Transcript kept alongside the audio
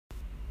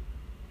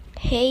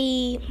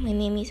Hey, my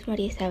name is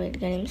Maria Isabel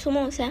Ganem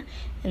Somoza,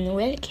 and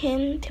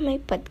welcome to my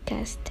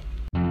podcast.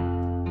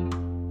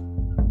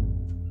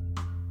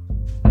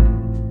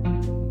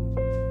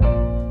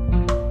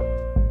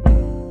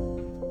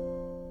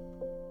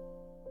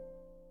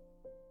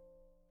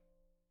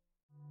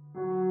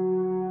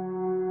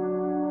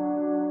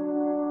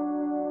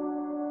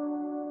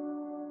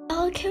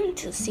 Welcome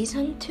to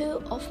season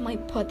 2 of my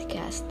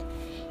podcast.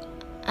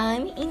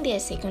 I'm in the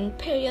second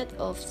period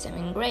of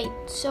 7th grade,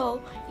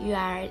 so you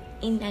are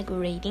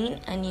inaugurating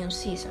a new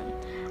season.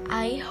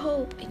 I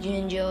hope you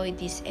enjoy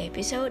this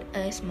episode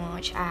as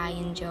much as I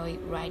enjoy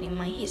writing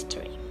my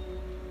history.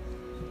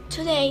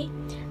 Today,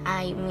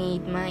 I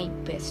met my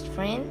best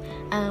friend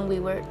and we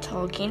were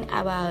talking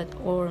about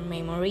our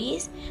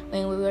memories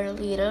when we were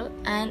little,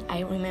 and I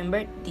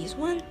remembered this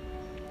one.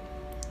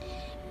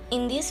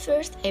 In this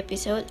first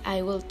episode,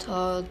 I will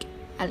talk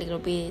a little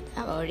bit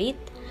about it.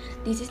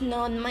 This is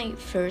not my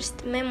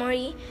first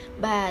memory,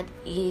 but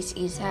it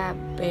is a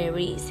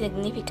very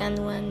significant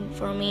one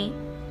for me.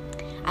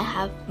 I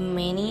have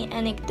many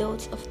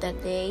anecdotes of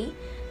that day,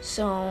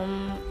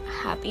 some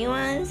happy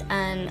ones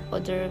and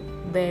other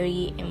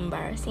very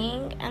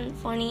embarrassing and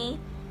funny,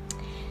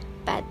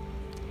 but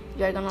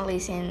you are gonna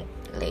listen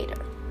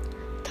later.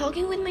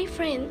 Talking with my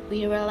friend,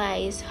 we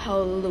realize how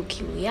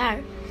lucky we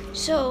are,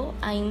 so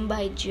I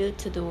invite you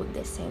to do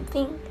the same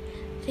thing.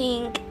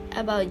 Think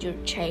about your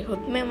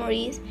childhood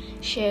memories,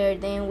 share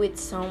them with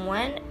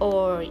someone,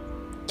 or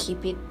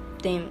keep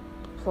them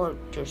for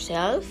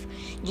yourself.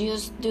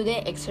 Just do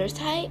the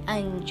exercise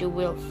and you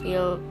will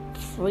feel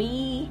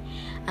free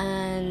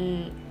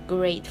and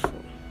grateful.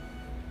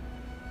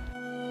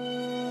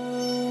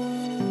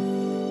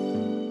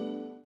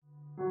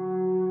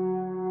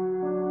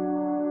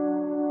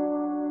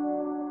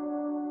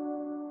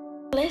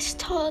 Let's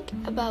talk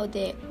about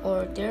the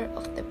order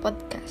of the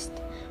podcast.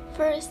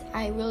 First,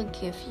 I will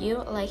give you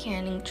like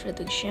an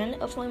introduction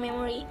of my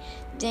memory.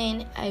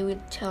 Then I will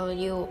tell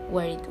you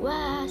where it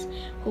was,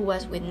 who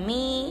was with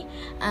me,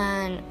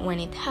 and when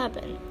it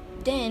happened.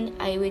 Then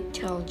I will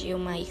tell you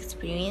my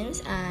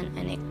experience and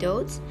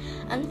anecdotes.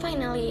 And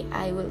finally,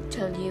 I will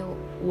tell you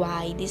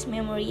why this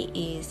memory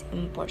is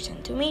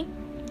important to me.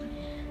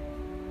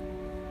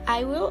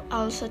 I will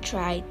also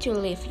try to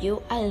leave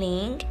you a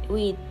link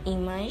with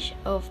image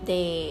of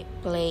the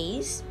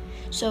place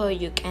so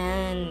you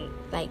can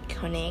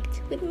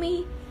connect with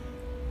me.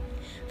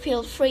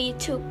 Feel free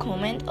to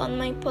comment on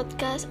my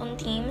podcast on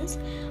Teams.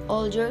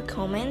 All your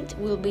comment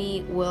will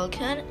be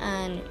welcome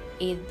and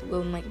it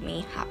will make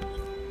me happy.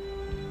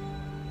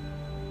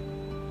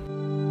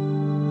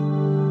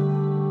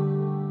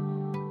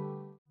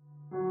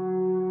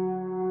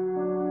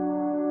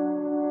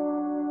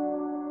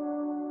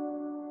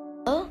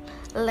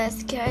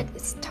 Let's get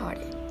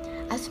started.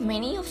 As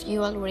many of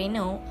you already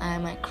know,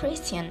 I'm a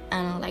Christian,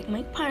 and unlike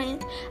my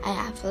parents, I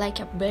have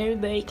a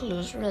very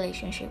close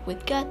relationship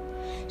with God.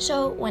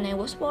 So when I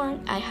was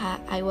born,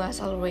 I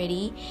was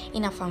already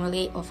in a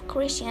family of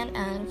Christian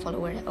and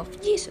followers of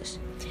Jesus.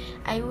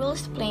 I will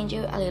explain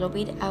you a little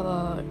bit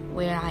about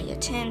where I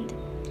attend.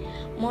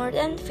 More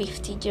than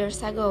 50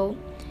 years ago,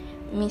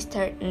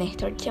 Mr.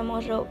 Néstor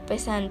Chamorro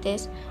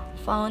Pesantes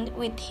found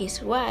with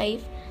his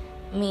wife,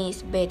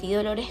 Miss Betty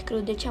Dolores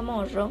Cruz de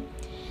Chamorro,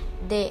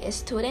 the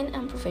Student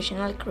and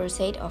Professional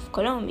Crusade of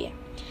Colombia.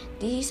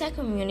 This is a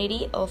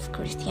community of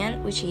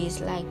Christians which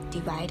is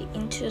divided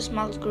into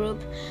small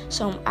groups.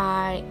 Some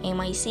are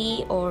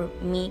MIC or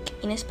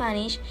MIC in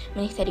Spanish,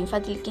 Ministerio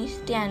Infantil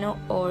Cristiano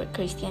or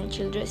Christian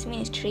Children's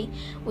Ministry,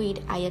 which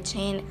I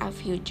attended a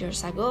few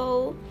years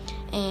ago,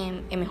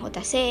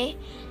 MJC,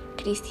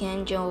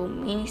 Christian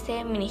Young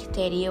Minister,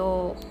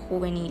 Ministerio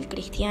Juvenil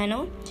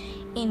Cristiano,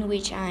 in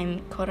which I'm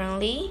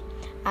currently.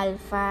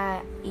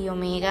 Alpha y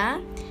Omega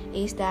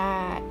is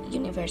the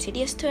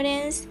university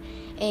students,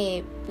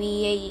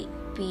 PAPEC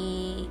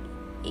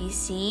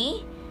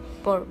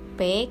por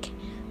PEC,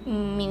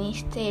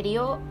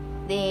 Ministerio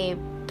de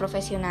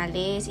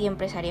Profesionales y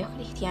Empresarios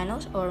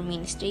Cristianos or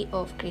Ministry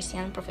of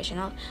Christian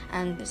Professional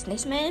and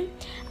Businessmen,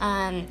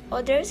 and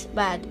others,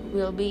 but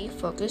will be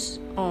focused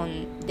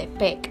on the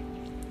PEC.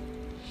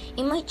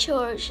 In my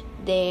church,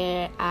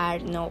 there are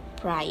no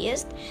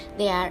priests,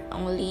 there are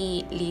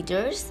only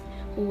leaders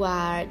who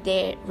are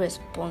there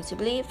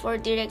responsible for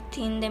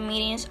directing the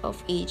meetings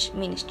of each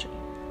ministry.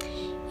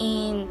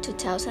 In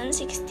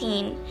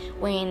 2016,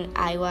 when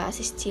I was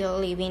still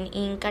living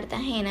in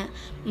Cartagena,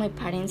 my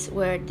parents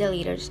were the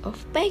leaders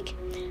of PEC,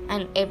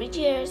 and every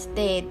year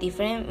the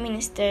different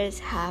ministers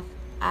have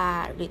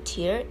a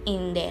retreat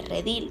in the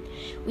Redil,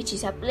 which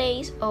is a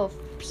place of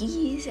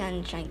peace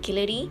and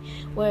tranquility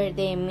where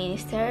the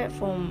minister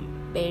from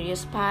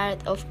various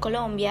parts of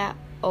Colombia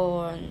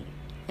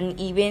and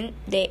even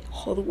the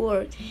whole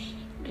world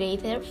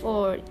gather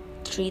for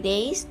 3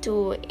 days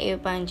to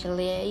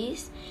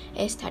evangelize,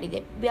 study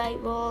the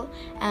Bible,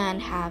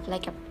 and have a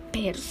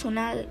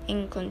personal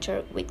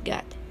encounter with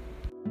God.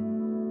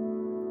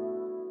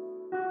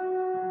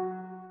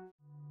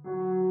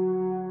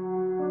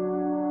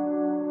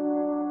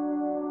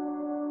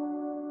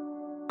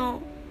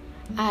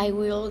 I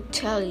will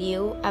tell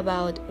you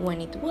about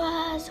when it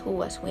was, who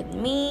was with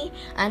me,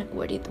 and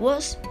where it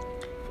was.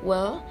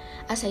 Well,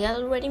 as I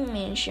already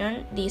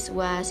mentioned, this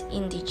was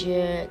in the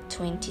year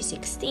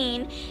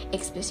 2016,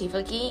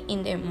 specifically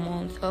in the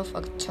month of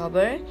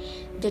October.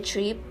 The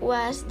trip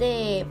was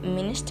the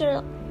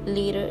minister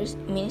leaders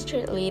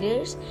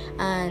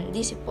and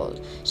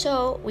disciples.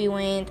 So we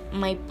went,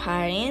 my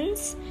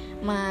parents,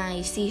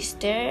 my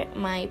sister,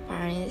 my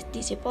parents,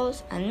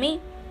 disciples, and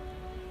me.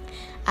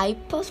 I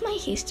post my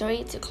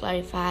history to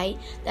clarify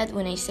that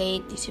when I say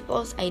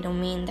disciples, I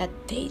don't mean that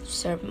they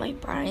serve my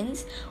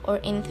parents or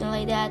anything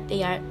like that.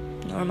 They are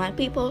normal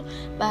people,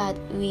 but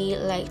we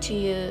like to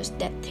use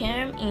that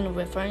term in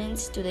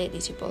reference to the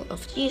disciple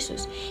of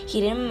Jesus.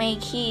 He didn't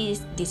make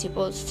his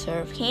disciples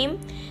serve him.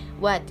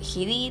 What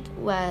he did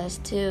was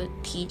to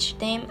teach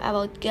them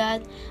about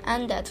God,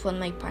 and that's what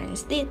my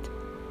parents did.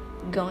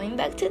 Going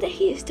back to the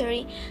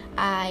history,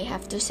 I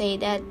have to say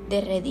that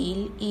the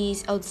Redil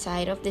is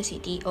outside of the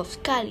city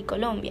of Cali,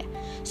 Colombia.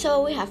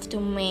 So we have to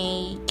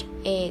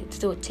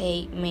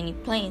take many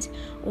planes.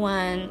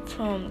 One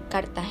from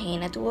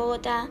Cartagena to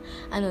Bogota,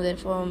 another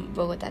from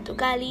Bogota to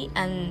Cali,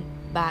 and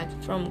back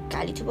from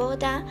Cali to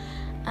Bogota,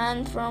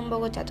 and from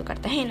Bogota to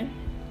Cartagena.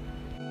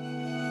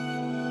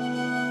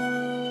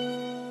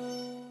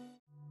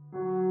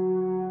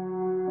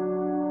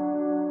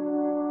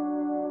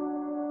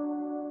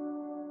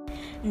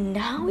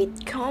 Now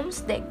it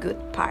comes the good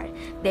part,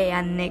 the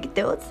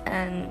anecdotes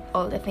and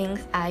all the things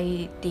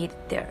I did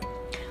there.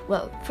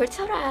 Well, first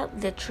of all,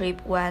 the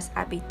trip was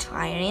a bit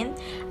tiring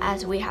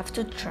as we have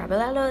to travel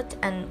a lot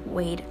and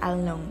wait a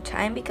long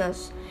time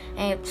because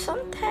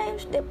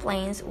sometimes the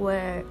planes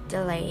were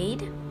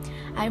delayed.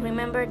 I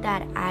remember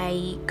that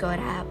I got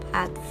up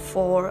at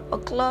 4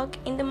 o'clock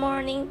in the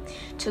morning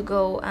to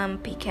go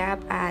and pick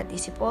up a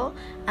disciple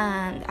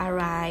and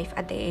arrive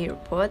at the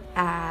airport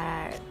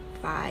at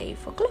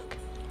 5 o'clock.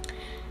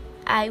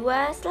 I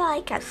was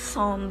like a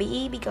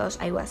zombie because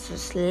I was so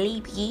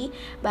sleepy,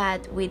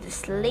 but with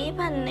sleep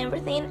and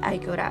everything, I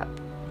got up.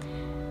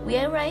 We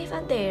arrived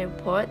at the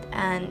airport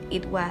and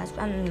it was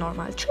a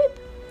normal trip.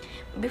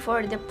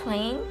 Before the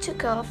plane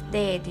took off,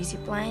 the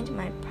discipline,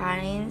 my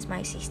parents,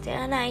 my sister,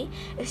 and I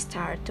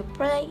started to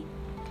pray.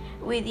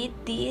 We did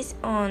this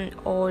on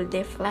all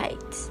the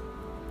flights.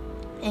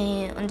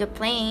 And on the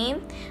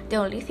plane, the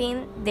only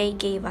thing they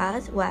gave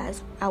us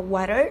was a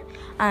water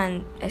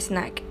and a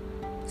snack.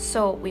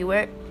 So we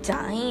were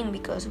dying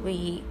because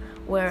we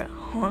were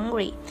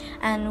hungry.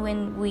 And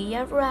when we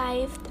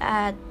arrived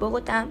at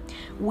Bogota,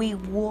 we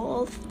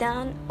wolfed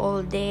down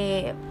all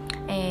the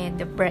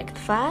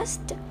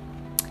breakfast,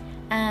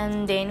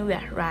 and then we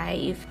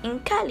arrived in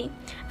Cali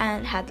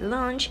and had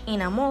lunch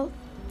in a mall.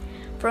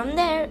 From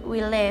there,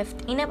 we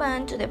left in a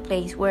van to the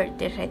place where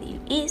the Redil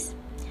is.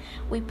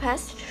 We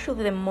passed through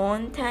the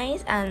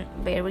mountains and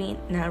very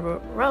narrow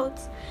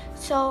roads,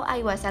 so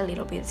I was a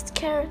little bit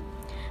scared.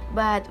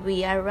 But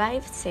we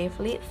arrived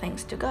safely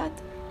thanks to God.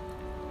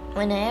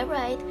 When I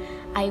arrived,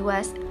 I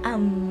was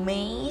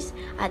amazed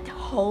at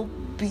how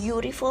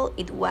beautiful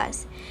it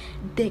was.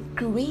 The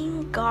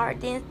green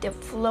gardens, the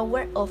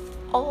flower of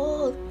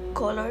all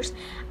colors,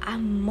 a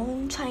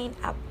mountain,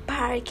 a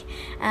park,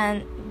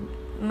 and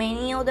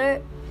many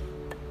other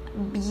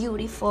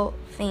beautiful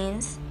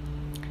things.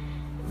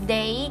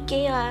 They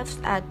gave us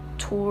a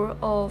tour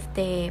of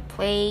the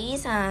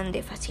place and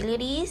the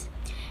facilities.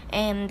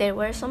 And there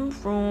were some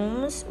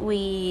rooms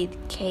with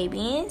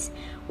cabins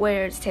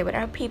where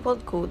several people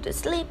could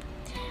sleep,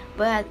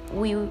 but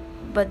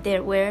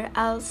there were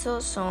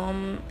also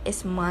some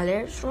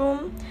smaller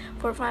rooms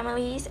for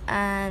families,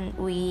 and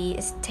we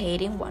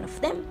stayed in one of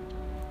them.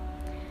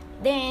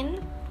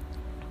 Then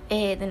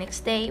the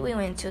next day we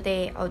went to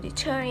the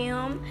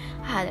auditorium,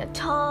 had a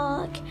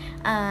talk,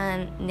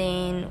 and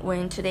then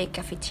went to the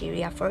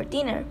cafeteria for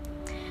dinner.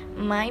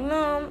 My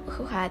mom,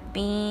 who had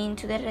been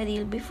to the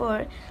Redil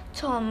before,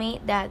 told me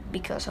that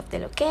because of the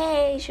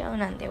location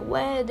and the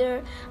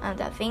weather and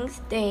the things,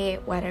 the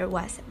water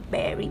was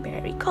very,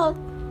 very cold.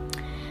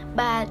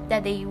 But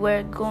that they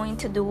were going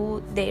to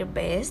do their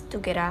best to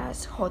get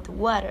us hot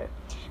water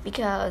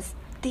because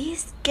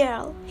this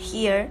girl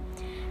here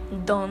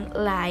don't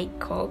like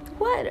cold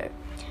water.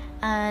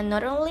 And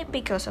not only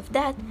because of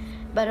that,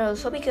 but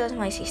also because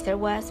my sister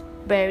was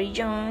very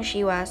young.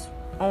 She was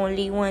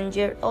only 1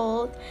 year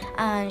old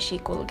and she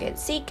could get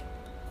sick.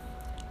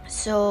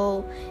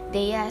 So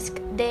they asked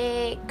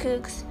the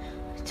cooks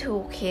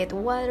to heat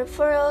water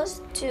for us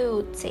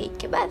to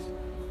take a bath.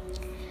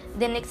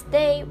 The next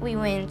day we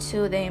went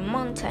to the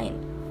mountain.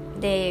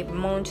 The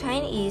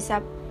mountain is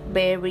a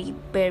very,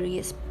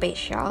 very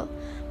special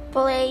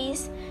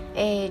place.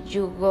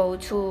 You go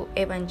to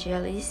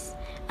evangelists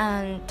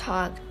and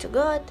talk to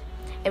God.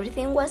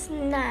 Everything was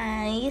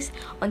nice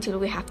until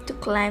we have to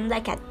climb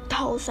like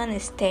 1,000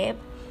 steps,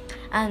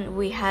 and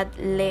we had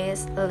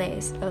less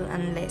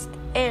and less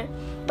air.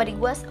 But it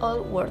was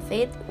all worth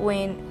it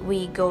when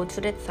we go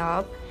to the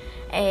top.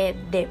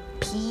 The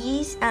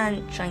peace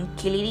and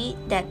tranquility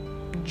that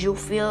you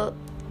feel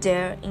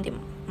there in the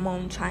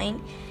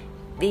mountain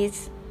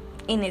is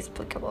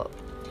inexplicable.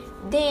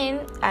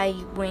 Then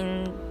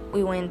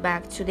we went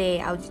back to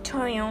the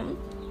auditorium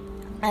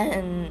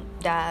and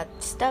that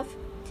stuff.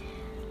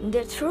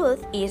 The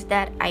truth is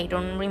that I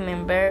don't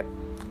remember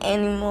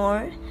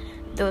anymore.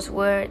 Those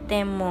were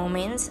the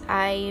moments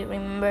I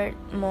remember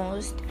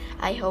most.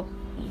 I hope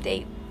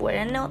they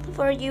were not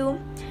for you.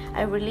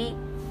 I really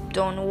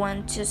don't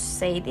want to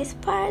say this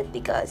part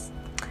because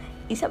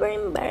it's a very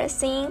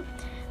embarrassing,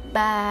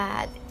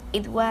 but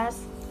it was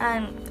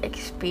an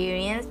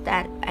experience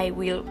that I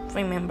will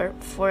remember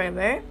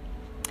forever.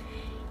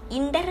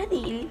 In the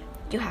Redil,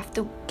 you have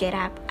to get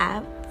up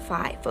at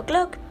 5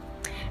 o'clock,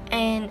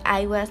 and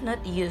I was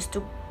not used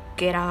to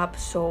get up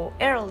so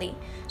early.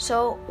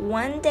 So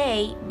one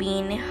day,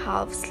 being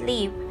half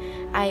asleep,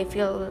 I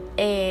feel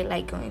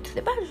like going to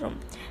the bathroom.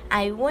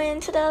 I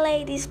went to the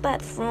ladies'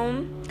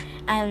 bathroom,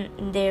 and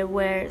there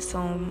were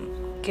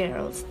some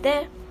girls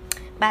there,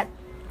 but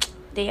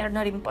they are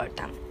not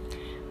important.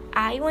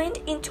 I went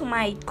into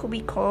my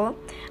cubicle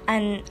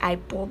and I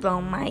pulled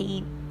down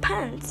my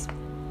pants,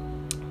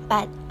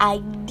 but I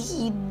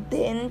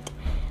didn't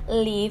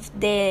lift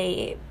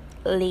the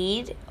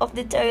lid of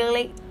the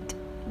toilet.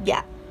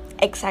 Yeah,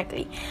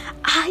 exactly.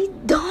 I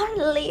don't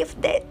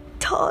lift the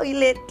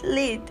toilet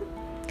lid.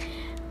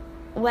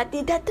 What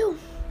did I do?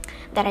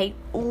 That I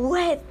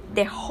wet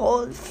the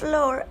whole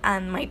floor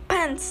and my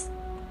pants.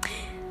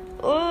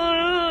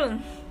 Ugh.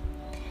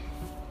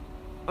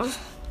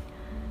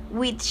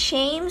 With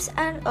shames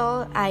and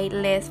all, I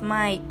left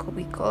my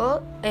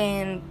cubicle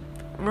and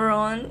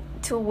run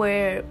to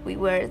where we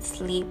were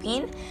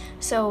sleeping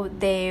so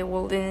they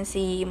wouldn't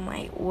see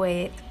my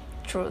wet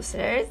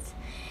trousers.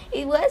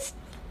 It was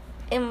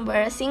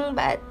embarrassing,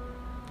 but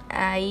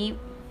I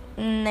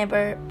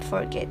never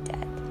forget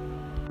that.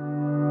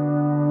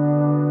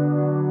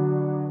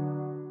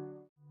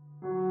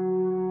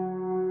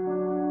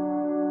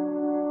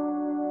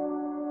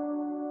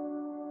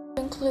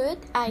 To conclude,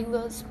 I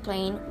will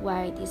explain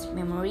why this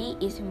memory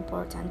is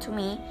important to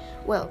me.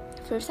 Well,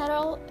 first of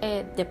all,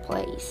 the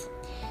place.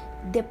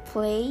 The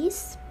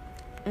place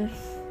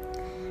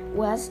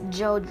was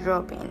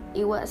jaw-dropping.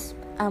 It was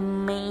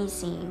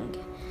amazing,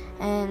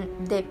 and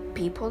the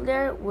people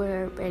there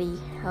were very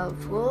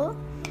helpful.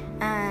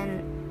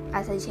 And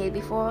as I said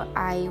before,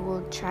 I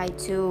will try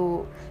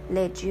to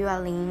let you a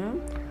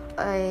link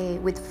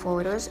with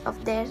photos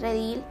of the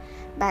Redil,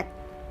 but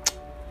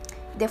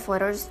the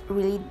photos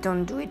really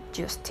don't do it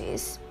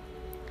justice.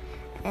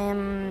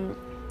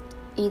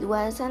 It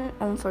was an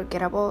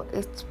unforgettable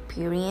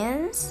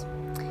experience,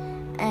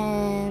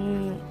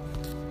 and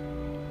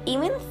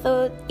even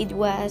though it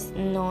was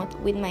not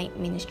with my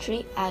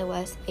ministry, I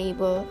was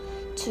able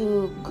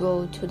to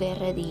go to the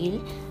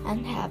Redil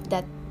and have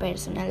that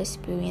personal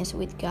experience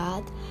with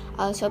God.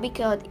 Also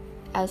because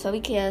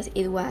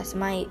it was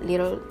my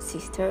little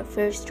sister's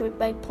first trip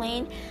by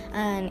plane,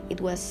 and it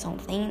was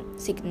something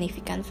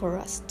significant for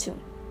us too.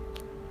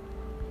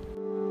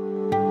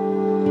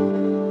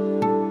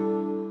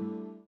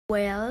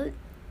 Well,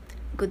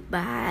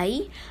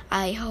 goodbye.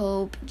 I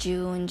hope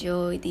you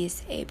enjoyed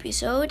this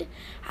episode.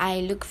 I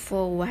look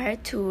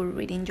forward to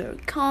reading your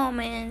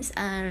comments,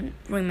 and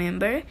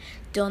remember,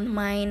 don't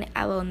mind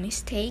about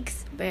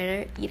mistakes,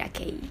 better eat a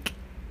cake.